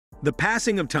The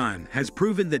passing of time has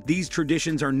proven that these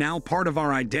traditions are now part of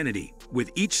our identity, with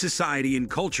each society and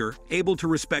culture able to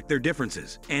respect their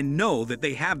differences and know that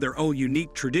they have their own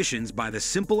unique traditions by the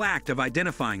simple act of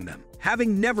identifying them.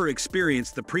 Having never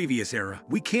experienced the previous era,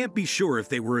 we can't be sure if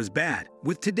they were as bad.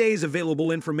 With today's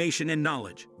available information and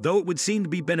knowledge, though it would seem to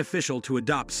be beneficial to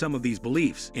adopt some of these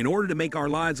beliefs in order to make our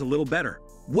lives a little better.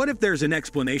 What if there's an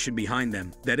explanation behind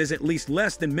them that is at least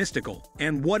less than mystical?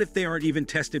 And what if they aren't even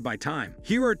tested by time?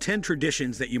 Here are 10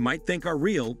 traditions that you might think are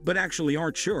real, but actually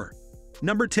aren't sure.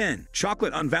 Number 10.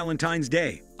 Chocolate on Valentine's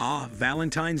Day. Ah,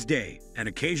 Valentine's Day, an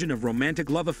occasion of romantic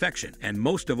love, affection, and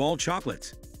most of all,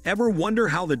 chocolates. Ever wonder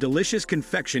how the delicious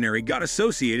confectionery got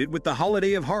associated with the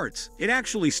holiday of hearts? It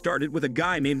actually started with a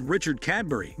guy named Richard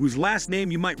Cadbury, whose last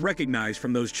name you might recognize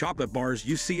from those chocolate bars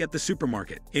you see at the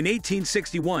supermarket. In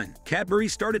 1861, Cadbury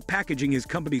started packaging his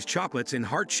company's chocolates in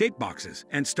heart-shaped boxes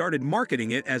and started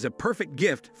marketing it as a perfect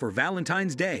gift for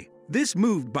Valentine's Day. This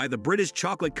move by the British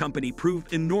chocolate company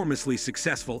proved enormously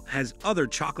successful as other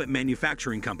chocolate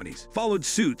manufacturing companies followed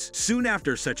suit soon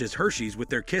after, such as Hershey's with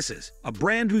their Kisses, a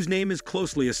brand whose name is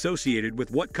closely associated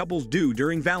with what couples do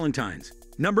during Valentine's.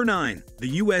 Number 9. The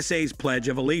USA's Pledge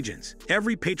of Allegiance.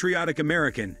 Every patriotic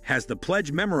American has the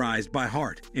pledge memorized by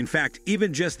heart. In fact,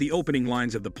 even just the opening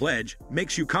lines of the pledge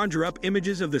makes you conjure up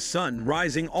images of the sun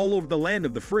rising all over the land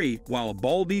of the free while a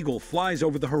bald eagle flies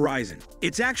over the horizon.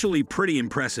 It's actually pretty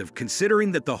impressive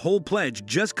considering that the whole pledge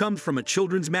just comes from a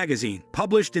children's magazine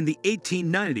published in the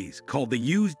 1890s called the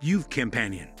Used Youth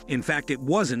Companion. In fact, it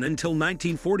wasn't until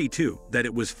 1942 that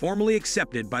it was formally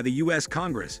accepted by the U.S.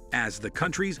 Congress as the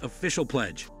country's official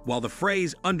pledge, while the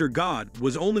phrase "under God"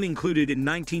 was only included in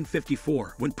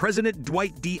 1954 when President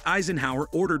Dwight D. Eisenhower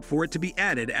ordered for it to be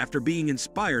added after being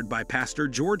inspired by Pastor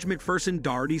George McPherson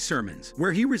Doherty's sermons,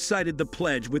 where he recited the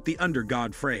pledge with the "under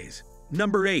God" phrase.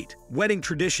 Number 8. Wedding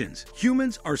traditions.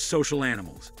 Humans are social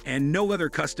animals, and no other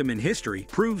custom in history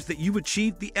proves that you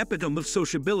achieved the epitome of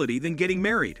sociability than getting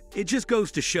married. It just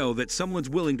goes to show that someone's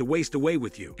willing to waste away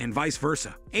with you, and vice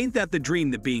versa. Ain't that the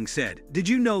dream? That being said, did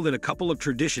you know that a couple of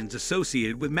traditions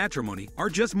associated with matrimony are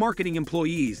just marketing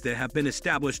employees that have been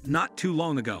established not too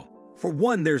long ago? For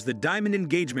one, there's the diamond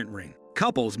engagement ring.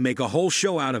 Couples make a whole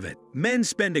show out of it. Men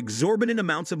spend exorbitant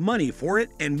amounts of money for it,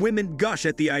 and women gush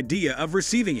at the idea of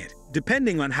receiving it.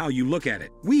 Depending on how you look at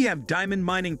it, we have diamond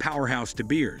mining powerhouse De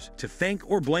Beers to thank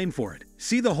or blame for it.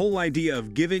 See, the whole idea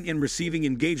of giving and receiving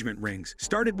engagement rings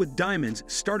started with diamonds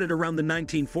started around the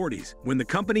 1940s when the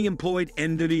company employed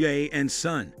NWA and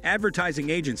Son advertising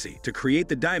agency to create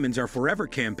the Diamonds Are Forever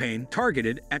campaign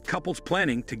targeted at couples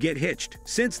planning to get hitched.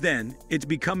 Since then, it's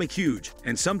become a huge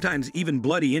and sometimes even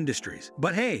bloody industries.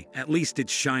 But hey, at least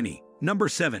it's shiny. Number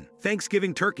 7.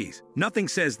 Thanksgiving turkeys. Nothing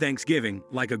says Thanksgiving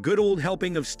like a good old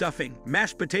helping of stuffing,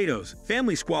 mashed potatoes,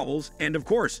 family squabbles, and of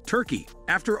course, turkey.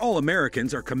 After all,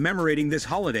 Americans are commemorating this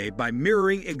holiday by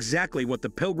mirroring exactly what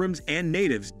the Pilgrims and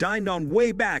natives dined on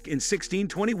way back in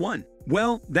 1621.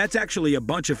 Well, that's actually a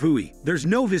bunch of hooey. There's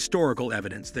no historical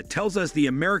evidence that tells us the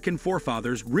American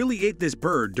forefathers really ate this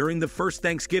bird during the first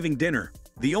Thanksgiving dinner.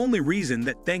 The only reason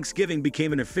that Thanksgiving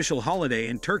became an official holiday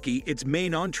and turkey its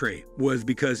main entree was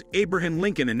because Abraham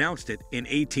Lincoln announced it in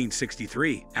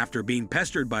 1863 after being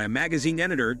pestered by a magazine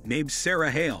editor named Sarah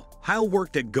Hale. Hale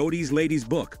worked at Godey's Lady's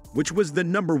Book, which was the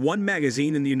 #1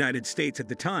 magazine in the United States at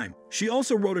the time. She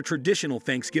also wrote a traditional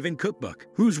Thanksgiving cookbook,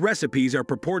 whose recipes are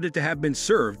purported to have been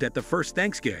served at the first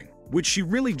Thanksgiving, which she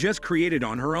really just created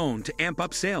on her own to amp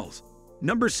up sales.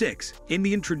 Number 6.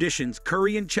 Indian traditions.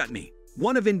 Curry and Chutney.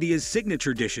 One of India's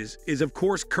signature dishes is of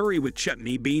course curry, with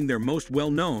chutney being their most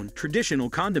well-known traditional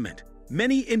condiment.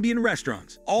 Many Indian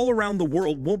restaurants all around the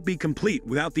world won't be complete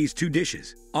without these two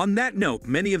dishes. On that note,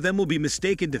 many of them will be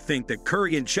mistaken to think that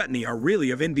curry and chutney are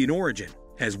really of Indian origin,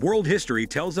 as world history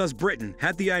tells us Britain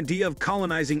had the idea of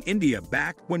colonizing India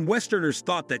back when Westerners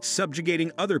thought that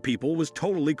subjugating other people was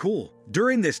totally cool.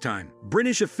 During this time,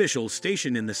 British officials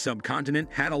stationed in the subcontinent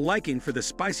had a liking for the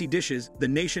spicy dishes the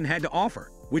nation had to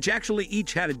offer, which actually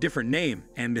each had a different name,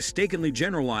 and mistakenly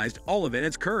generalized all of it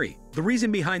as curry. The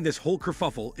reason behind this whole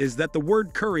kerfuffle is that the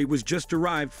word curry was just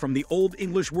derived from the Old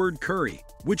English word curry,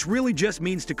 which really just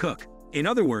means to cook. In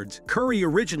other words, curry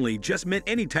originally just meant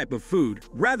any type of food,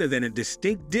 rather than a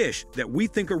distinct dish that we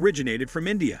think originated from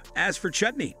India. As for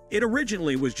chutney, it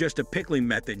originally was just a pickling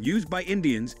method used by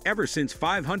Indians ever since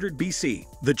 500 BC.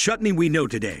 The chutney we know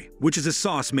today, which is a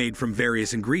sauce made from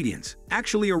various ingredients,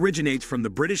 actually originates from the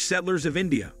British settlers of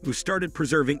India who started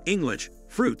preserving English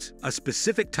fruits, a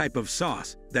specific type of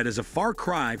sauce that is a far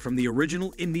cry from the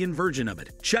original Indian version of it.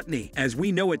 Chutney, as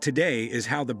we know it today, is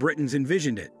how the Britons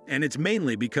envisioned it, and it's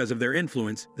mainly because of their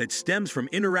influence that stems from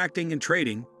interacting and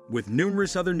trading with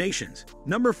numerous other nations.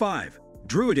 Number 5.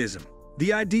 Druidism.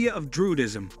 The idea of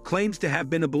Druidism claims to have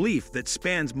been a belief that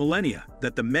spans millennia,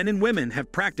 that the men and women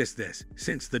have practiced this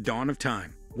since the dawn of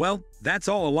time. Well, that's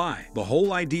all a lie. The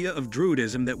whole idea of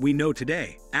Druidism that we know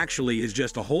today actually is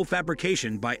just a whole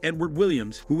fabrication by Edward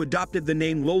Williams, who adopted the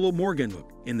name Lolo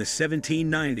Morganlook in the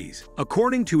 1790s,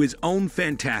 according to his own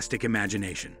fantastic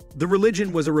imagination. The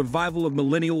religion was a revival of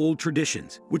millennial-old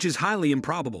traditions, which is highly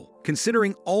improbable,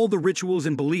 considering all the rituals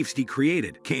and beliefs he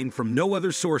created came from no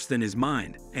other source than his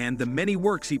mind, and the many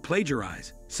works he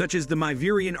plagiarized, such as the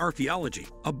Myverian Archaeology,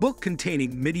 a book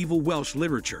containing medieval Welsh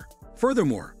literature.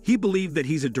 Furthermore, he believed that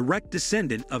he's a direct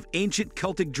descendant of ancient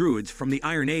Celtic Druids from the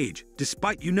Iron Age,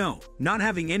 despite, not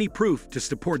having any proof to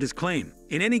support his claim.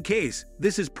 In any case,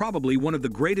 this is probably one of the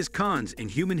greatest cons in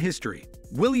human history.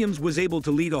 Williams was able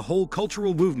to lead a whole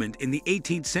cultural movement in the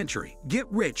 18th century,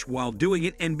 get rich while doing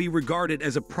it, and be regarded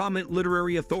as a prominent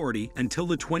literary authority until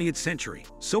the 20th century.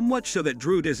 So much so that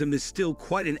Druidism is still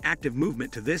quite an active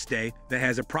movement to this day that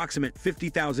has approximately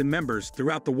 50,000 members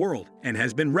throughout the world and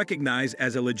has been recognized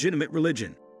as a legitimate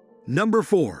religion. Number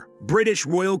 4. British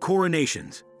royal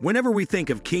coronations. Whenever we think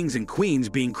of kings and queens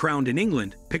being crowned in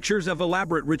England, pictures of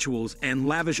elaborate rituals and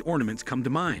lavish ornaments come to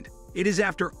mind. It is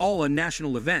after all a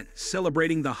national event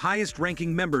celebrating the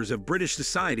highest-ranking members of British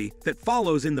society that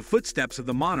follows in the footsteps of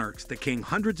the monarchs that came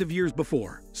hundreds of years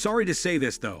before. Sorry to say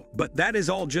this though, but that is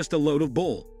all just a load of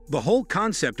bull. The whole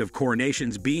concept of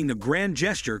coronations being a grand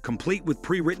gesture complete with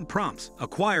pre-written prompts, a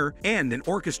choir, and an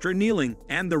orchestra kneeling,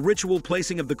 and the ritual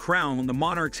placing of the crown on the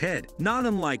monarch's head, not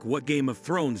unlike what Game of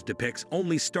Thrones depicts,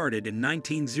 only started in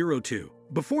 1902.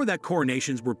 Before that,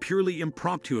 coronations were purely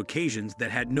impromptu occasions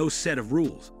that had no set of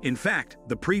rules. In fact,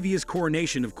 the previous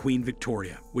coronation of Queen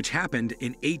Victoria, which happened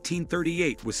in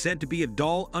 1838, was said to be a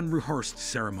dull, unrehearsed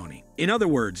ceremony. In other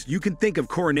words, you can think of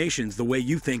coronations the way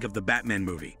you think of the Batman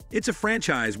movie. It's a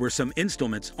franchise where some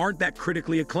installments aren't that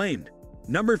critically acclaimed.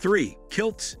 Number 3.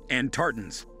 Kilts and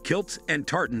Tartans. Kilts and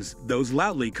tartans, those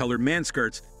loudly colored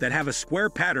manskirts that have a square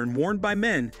pattern worn by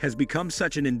men, has become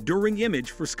such an enduring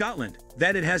image for Scotland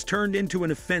that it has turned into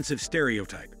an offensive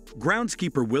stereotype.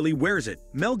 Groundskeeper Willie wears it.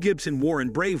 Mel Gibson wore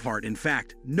in Braveheart. In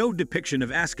fact, no depiction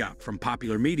of Ascot from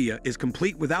popular media is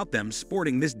complete without them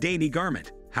sporting this dainty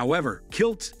garment. However,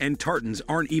 kilts and tartans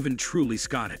aren't even truly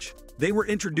Scottish. They were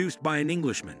introduced by an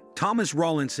Englishman. Thomas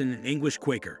Rawlinson, an English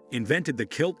Quaker, invented the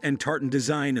kilt and tartan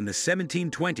design in the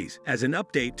 1720s as an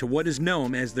update to what is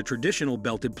known as the traditional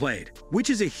belted plaid,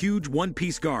 which is a huge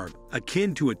one-piece garb,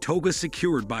 akin to a toga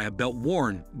secured by a belt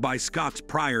worn by Scots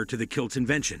prior to the kilt's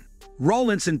invention.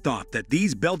 Rawlinson thought that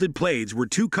these belted plaids were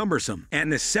too cumbersome,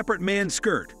 and a separate man's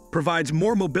skirt provides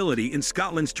more mobility in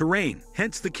Scotland's terrain,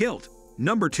 hence the kilt.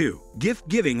 Number 2. Gift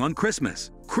giving on Christmas.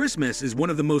 Christmas is one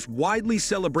of the most widely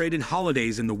celebrated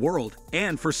holidays in the world,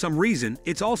 and for some reason,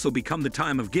 it's also become the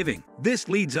time of giving. This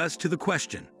leads us to the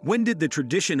question, when did the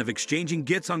tradition of exchanging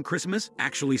gifts on Christmas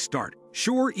actually start?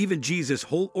 Sure, even Jesus'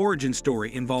 whole origin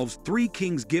story involves 3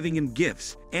 kings giving him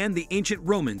gifts, and the ancient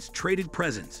Romans traded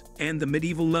presents, and the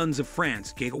medieval nuns of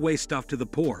France gave away stuff to the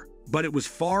poor. But it was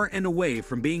far and away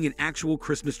from being an actual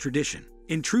Christmas tradition.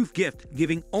 In truth, gift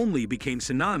giving only became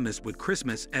synonymous with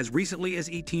Christmas as recently as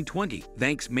 1820,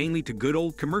 thanks mainly to good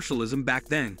old commercialism back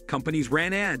then. Companies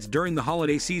ran ads during the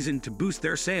holiday season to boost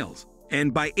their sales.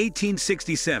 And by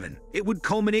 1867, it would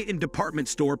culminate in department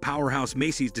store powerhouse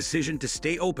Macy's decision to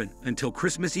stay open until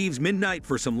Christmas Eve's midnight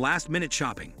for some last-minute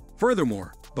shopping.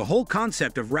 Furthermore, the whole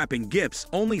concept of wrapping gifts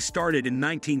only started in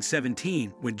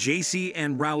 1917 when J.C.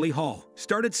 and Rowley Hall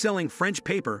started selling French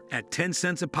paper at 10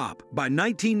 cents a pop. By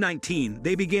 1919,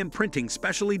 they began printing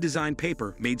specially designed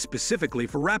paper made specifically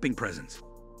for wrapping presents.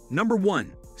 Number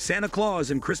 1. Santa Claus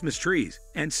and Christmas trees.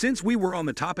 And since we were on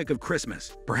the topic of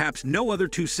Christmas, perhaps no other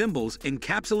 2 symbols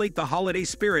encapsulate the holiday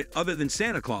spirit other than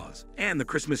Santa Claus and the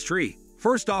Christmas tree.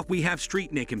 First off, we have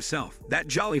Street Nick himself, that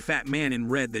jolly fat man in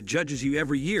red that judges you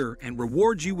every year and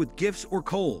rewards you with gifts or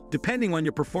coal, depending on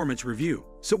your performance review.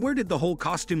 So where did the whole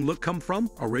costume look come from?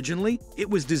 Originally, it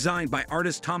was designed by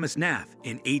artist Thomas Nath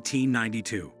in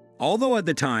 1892. Although at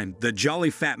the time, the jolly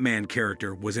fat man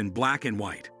character was in black and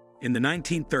white. In the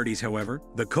 1930s, however,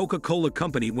 the Coca-Cola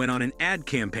company went on an ad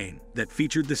campaign that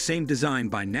featured the same design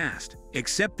by Nast,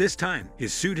 except this time,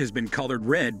 his suit has been colored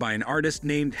red by an artist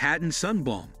named Haddon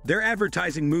Sundblom. Their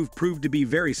advertising move proved to be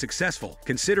very successful,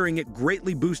 considering it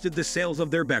greatly boosted the sales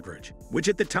of their beverage, which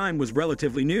at the time was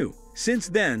relatively new. Since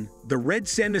then, the red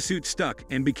Santa suit stuck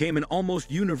and became an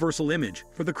almost universal image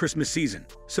for the Christmas season.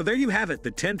 So there you have it, the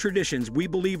 10 traditions we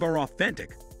believe are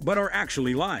authentic, but are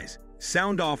actually lies.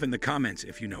 Sound off in the comments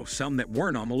if you know some that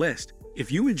weren't on the list. If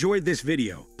you enjoyed this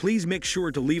video, please make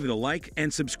sure to leave it a like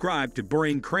and subscribe to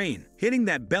CRAIN, hitting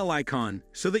that bell icon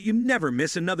so that you never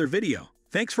miss another video.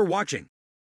 Thanks for watching.